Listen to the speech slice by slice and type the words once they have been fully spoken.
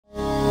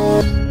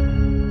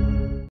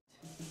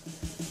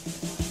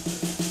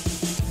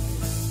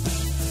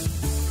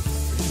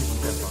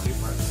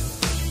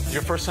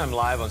first time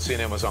live on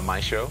CNN was on my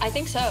show? I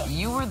think so.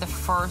 You were the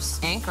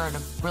first anchor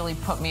to really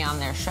put me on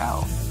their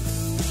show.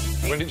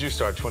 When did you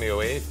start,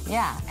 2008?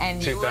 Yeah,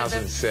 and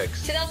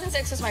 2006.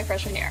 2006 was my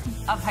freshman year.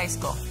 Of high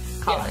school,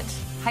 college,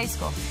 high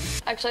school.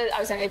 Actually,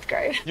 I was in 8th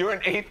grade. You were in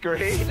 8th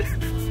grade?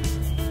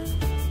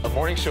 A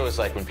morning show is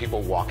like when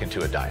people walk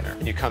into a diner.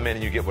 You come in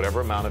and you get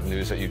whatever amount of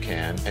news that you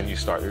can, and you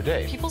start your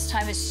day. People's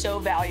time is so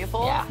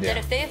valuable that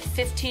if they have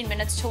 15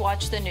 minutes to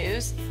watch the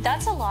news,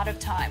 that's a lot of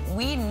time.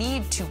 We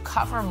need to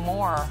cover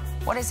more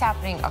what is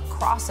happening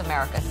across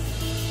America.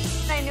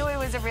 I knew he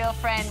was a real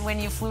friend when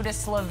you flew to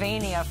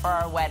Slovenia for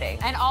our wedding.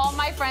 And all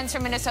my friends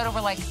from Minnesota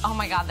were like, oh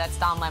my God, that's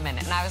Don Lemon.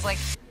 And I was like,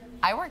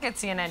 I work at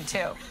CNN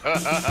too.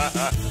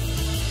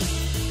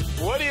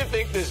 What do you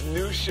think this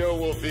new show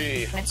will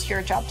be? It's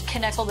your job to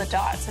connect all the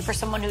dots. And for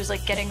someone who's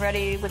like getting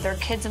ready with their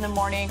kids in the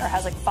morning or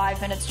has like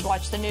 5 minutes to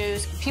watch the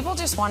news. People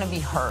just want to be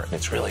heard.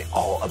 It's really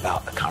all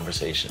about the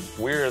conversation.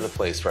 We're the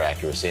place for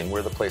accuracy and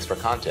we're the place for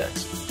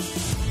context.